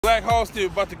Black Halston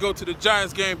about to go to the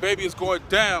Giants game, baby. It's going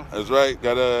down. That's right.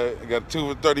 Got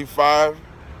 2 for 35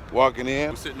 walking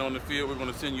in. We're sitting on the field. We're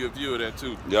going to send you a view of that,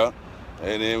 too. Yeah.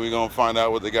 And then we're going to find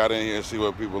out what they got in here and see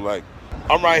what people like.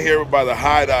 I'm right here by the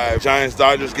High Dive.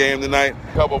 Giants-Dodgers game tonight.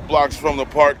 A couple blocks from the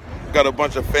park. Got a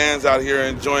bunch of fans out here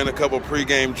enjoying a couple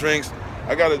pregame drinks.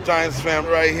 I got a Giants fan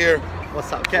right here.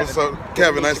 What's up, Kevin? What's up,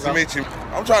 Kevin? Nice to meet you.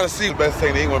 I'm trying to see the best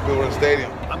thing to eat when people are in the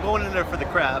stadium. I'm going in there for the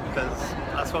crab because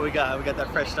that's what we got. We got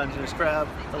that fresh Dungeness crab,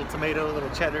 little tomato, little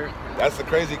cheddar. That's the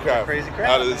crazy crab. Crazy crab.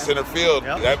 Out of the center field.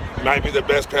 Yep. That might be the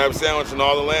best crab sandwich in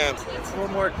all the land. It's a little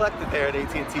more eclectic there at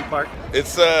AT&T Park.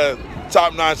 It's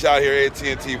top notch out here at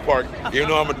AT&T Park. Even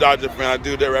though I'm a Dodger fan, I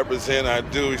do represent, I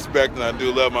do respect, and I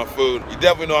do love my food. You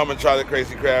definitely know I'm gonna try the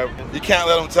crazy crab. You can't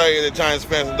let them tell you that Giants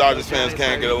fans and Dodgers fans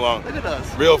can't get along. Look at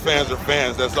us. Real fans are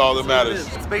fans. That's all that matters.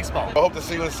 It's baseball. I hope to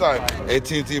see you inside.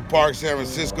 AT&T Park, San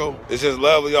Francisco. It's just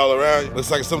lovely all around.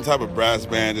 Looks like some type of brass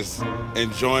band just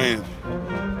enjoying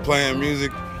playing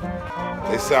music.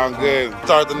 They sound good.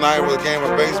 Start the night with a game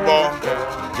of baseball.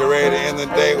 Get ready to end the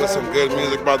day with some good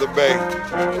music by the Bay.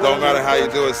 Don't matter how you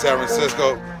do it, San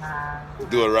Francisco,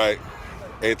 do it right.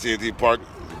 AT&T Park,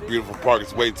 beautiful park.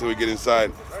 Just wait till we get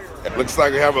inside. It looks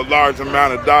like we have a large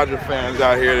amount of Dodger fans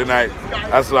out here tonight.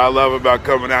 That's what I love about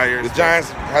coming out here. The Giants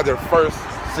had their first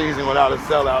season without a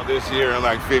sellout this year in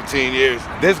like 15 years.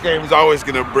 This game is always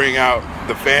going to bring out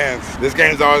the fans. This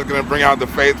game is always going to bring out the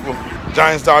faithful.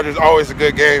 Giants-Dodgers, always a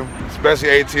good game, especially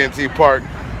AT&T Park,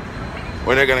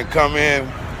 when they're going to come in,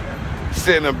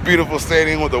 sit in a beautiful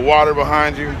stadium with the water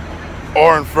behind you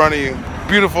or in front of you.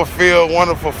 Beautiful field,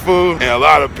 wonderful food, and a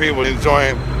lot of people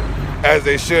enjoying, as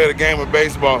they should, a game of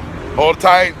baseball. Hold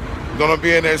tight, gonna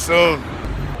be in there soon.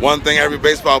 One thing every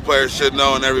baseball player should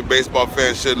know and every baseball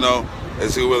fan should know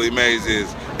is who Willie Mays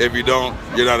is. If you don't,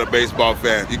 you're not a baseball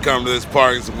fan. You come to this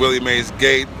park, it's Willie Mays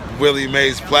Gate, Willie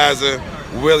Mays Plaza,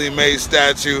 Willie Mays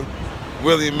statue,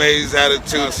 Willie Mays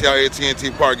attitude. See how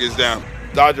AT&T Park gets down.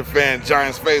 Dodger fan,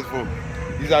 Giants faithful.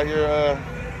 He's out here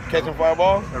catching fly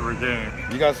balls? Every game.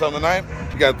 You got something tonight?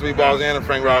 You got 3 balls and a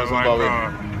Frank Robinson ball.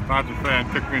 Dodger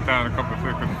fan took me down a couple of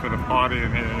seconds to the party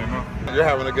in here, you know. You're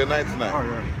having a good night tonight. Oh,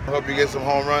 yeah. I hope you get some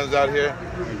home runs out here.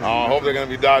 I hope they're going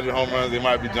to be Dodger home runs. They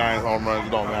might be Giants home runs.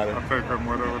 It don't matter. I'll take them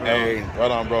whatever they Hey,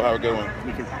 right on, bro. Have a good one.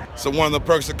 You too. So one of the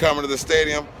perks of coming to the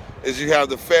stadium is you have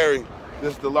the ferry.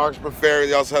 This is the Larkspur Ferry.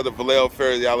 They also have the Vallejo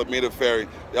Ferry, the Alameda Ferry.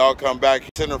 They all come back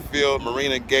center field,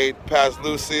 Marina Gate, past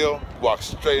Lucille, walk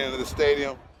straight into the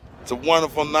stadium. It's a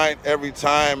wonderful night every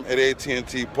time at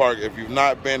AT&T Park. If you've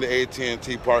not been to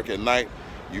AT&T Park at night,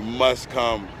 you must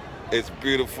come. It's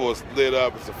beautiful, it's lit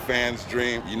up, it's a fan's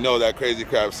dream. You know that crazy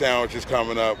crab sandwich is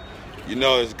coming up. You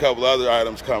know there's a couple other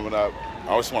items coming up.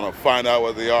 I just want to find out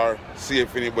what they are, see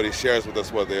if anybody shares with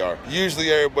us what they are.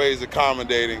 Usually everybody's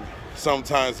accommodating,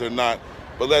 sometimes they're not,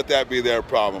 but let that be their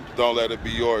problem. Don't let it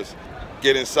be yours.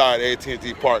 Get inside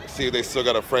AT&T Park, see if they still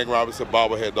got a Frank Robinson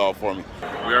bobblehead doll for me.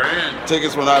 We are in.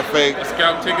 Tickets were not fake. The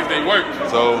scout tickets, they work.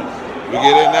 So we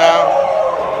get in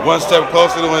now, one step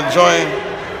closer to enjoying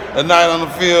a night on the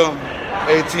field.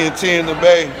 AT&T in the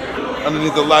Bay,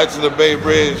 underneath the lights of the Bay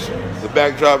Bridge. The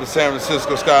backdrop of San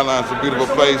Francisco skyline is a beautiful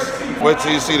place. Wait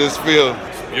till you see this field.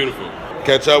 It's beautiful.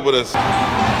 Catch up with us.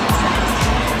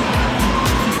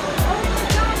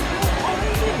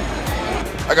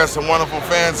 I got some wonderful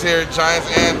fans here, Giants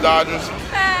and Dodgers.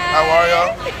 Hi. How are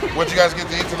y'all? What you guys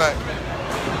get to eat tonight?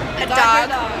 A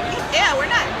dog. Yeah, we're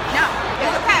not. No.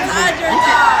 It's a pet. Dodger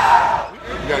dog.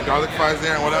 You got garlic fries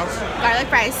there, and what else?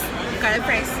 Garlic fries. Garlic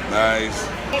fries. Nice.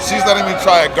 She's letting me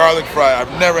try a garlic fry.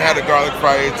 I've never had a garlic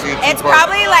fry at AT&T Park. It's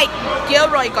probably like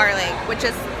Gilroy garlic, which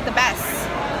is the best.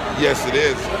 Yes, it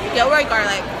is. Gilroy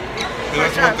garlic. And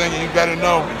that's one thing you better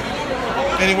know.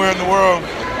 Anywhere in the world.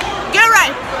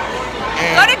 Gilroy.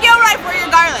 Go to Gilroy for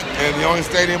your garlic. And the only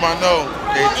stadium I know,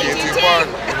 AT&T Park.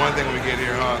 One thing we get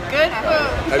here, huh? Good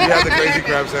food. Have you had the crazy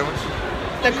crab sandwich?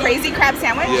 The crazy crab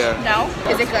sandwich? Yeah. No.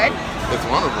 Is it good? It's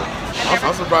wonderful.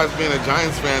 I'm surprised being a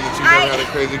Giants fan that you've never had a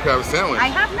crazy crab sandwich.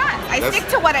 I have not. I stick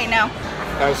to what I know.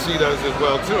 As she does as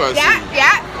well too, I see.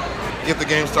 Yeah. Get the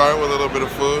game started with a little bit of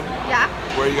food. Yeah.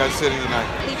 Where are you guys sitting tonight?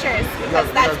 Bleachers, because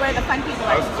that's where the fun people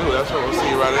are. That's what we'll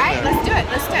see right in there. Let's do it.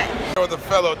 Let's do it. With a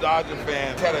fellow Dodger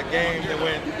fan, had a game that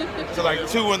went to like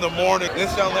 2 in the morning.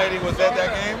 This young lady was at that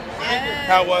game? Yeah.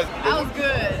 How was it? That was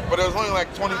good. But there was only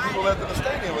like 20 people left in the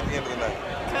stadium at the end of the night.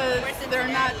 Because they're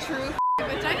not true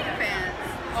vagina fans.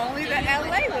 Only the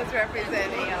LA was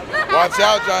representing them. Watch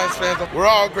out, Giants fans. We're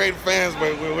all great fans,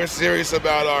 but we're serious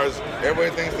about ours.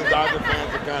 Everybody thinks the Dodger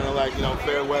fans are kind of like, you know,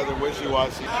 fair weather,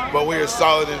 wishy-washy. But we are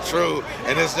solid and true.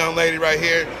 And this young lady right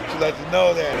here, she lets you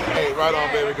know that. Hey, right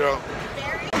on, baby girl.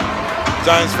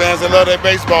 Giants fans, they love their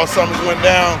baseball. Something's went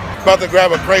down. About to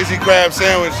grab a crazy crab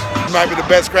sandwich. It might be the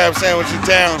best crab sandwich in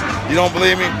town. You don't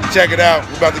believe me? Check it out.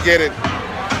 We're about to get it.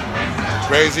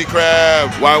 Crazy crab.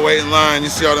 Why wait in line? You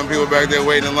see all them people back there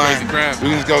waiting in line. Crazy crab. We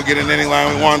can just go get in any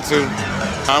line we want to.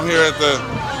 I'm here at the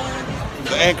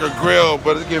Anchor Grill,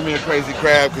 but it give me a crazy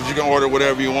crab because you can order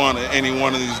whatever you want at any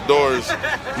one of these doors.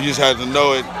 You just have to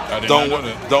know it.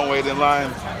 Don't wait in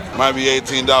line. Might be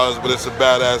 $18, but it's a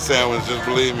badass sandwich, just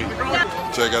believe me.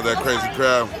 Check out that crazy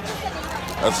crab.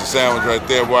 That's a sandwich right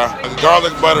there, boy. The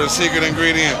garlic butter, secret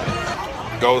ingredient.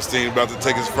 Goldstein about to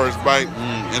take his first bite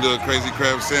into a crazy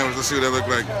crab sandwich. Let's see what that look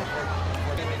like.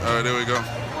 All right, there we go.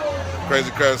 Crazy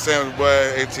crab sandwich,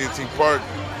 boy, AT&T Park.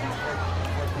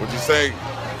 What'd you say?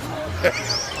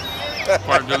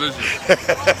 Park delicious.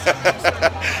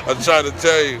 I'm trying to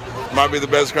tell you, might be the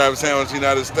best crab sandwich in the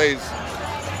United States.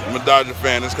 I'm a Dodger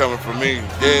fan, it's coming from me.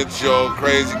 Get your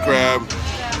crazy crab.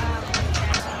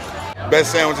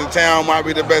 Best sandwich in town, might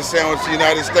be the best sandwich in the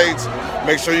United States.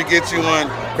 Make sure you get you one.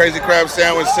 Crazy crab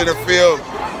sandwich, center field,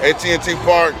 AT&T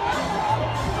Park.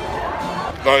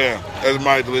 Oh yeah, that's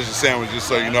my delicious sandwich, just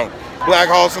so you know. Black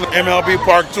Halston MLB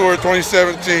Park Tour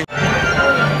 2017.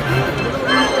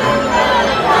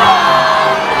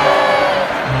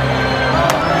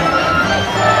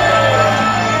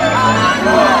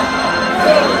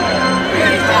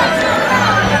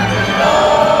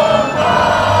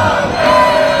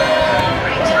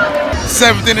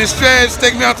 Seventh inning stretch,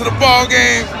 take me out to the ball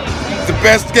game. The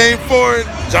best game for it.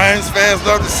 Giants fans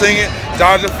love to sing it.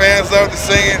 Dodger fans love to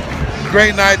sing it.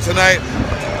 Great night tonight.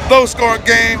 Low scoring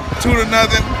game, 2-0.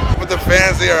 But the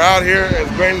fans, they are out here as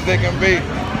great as they can be.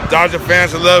 Dodger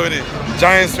fans are loving it.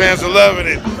 Giants fans are loving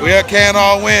it. We can't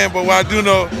all win, but what I do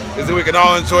know is that we can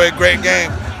all enjoy a great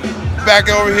game. Back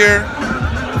over here,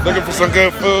 looking for some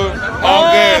good food. All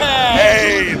good.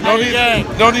 Hey,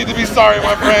 no need to be sorry,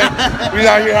 my friend. We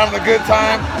out here having a good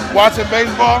time, watching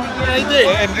baseball,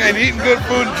 and eating good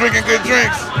food and drinking good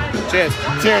drinks. Cheers.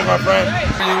 Cheers, my friend.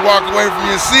 When you walk away from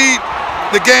your seat,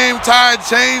 the game tide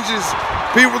changes.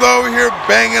 People are over here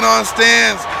banging on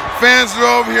stands. Fans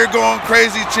are over here going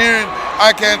crazy cheering.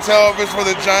 I can't tell if it's for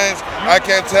the Giants. I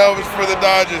can't tell if it's for the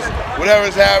Dodgers.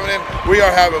 Whatever's happening, we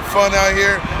are having fun out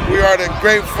here. We are eating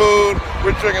great food.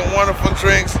 We're drinking wonderful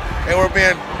drinks. And we're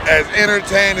being as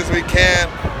entertained as we can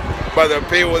by the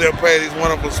people that play these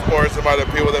wonderful sports and by the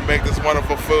people that make this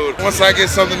wonderful food. Once I get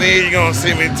something to eat, you're gonna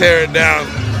see me tear it down,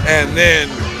 and then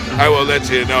I will let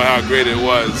you know how great it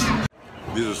was.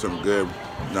 These are some good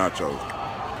nachos.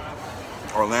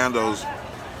 Orlando's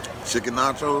chicken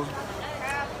nachos,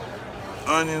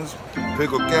 onions,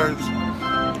 pickled carrots.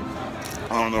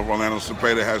 I don't know if Orlando's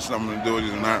Cepeda has something to do with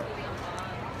it or not.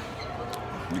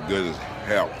 You're good as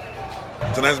hell.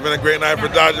 Tonight's been a great night for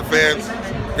Dodger fans,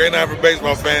 great night for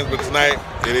baseball fans, but tonight,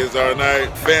 it is our night.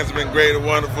 Fans have been great and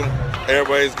wonderful.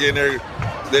 Everybody's getting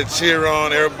their cheer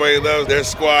on. Everybody loves their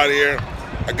squad here.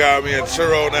 I got me a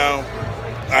churro now.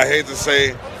 I hate to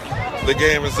say the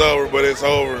game is over, but it's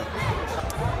over.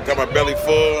 Got my belly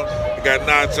full. I got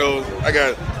nachos. I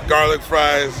got garlic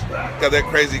fries. Got that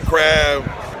crazy crab.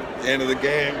 End of the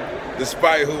game.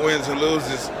 Despite who wins or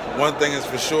loses, one thing is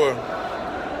for sure.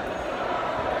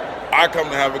 I come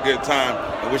to have a good time,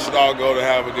 and we should all go to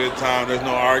have a good time. There's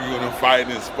no arguing and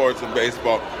fighting in sports and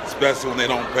baseball, especially when they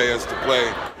don't pay us to play.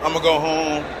 I'm gonna go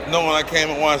home knowing I came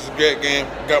and watched a great game.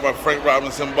 Got my Frank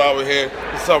Robinson bobble here.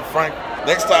 What's up, Frank?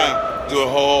 Next time, do a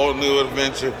whole new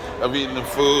adventure of eating the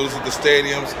foods at the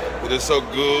stadiums that are so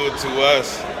good to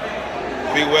us.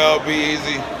 Be well, be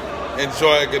easy,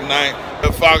 enjoy a good night.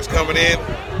 The Fox coming in,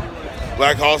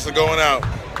 Black Halston going out.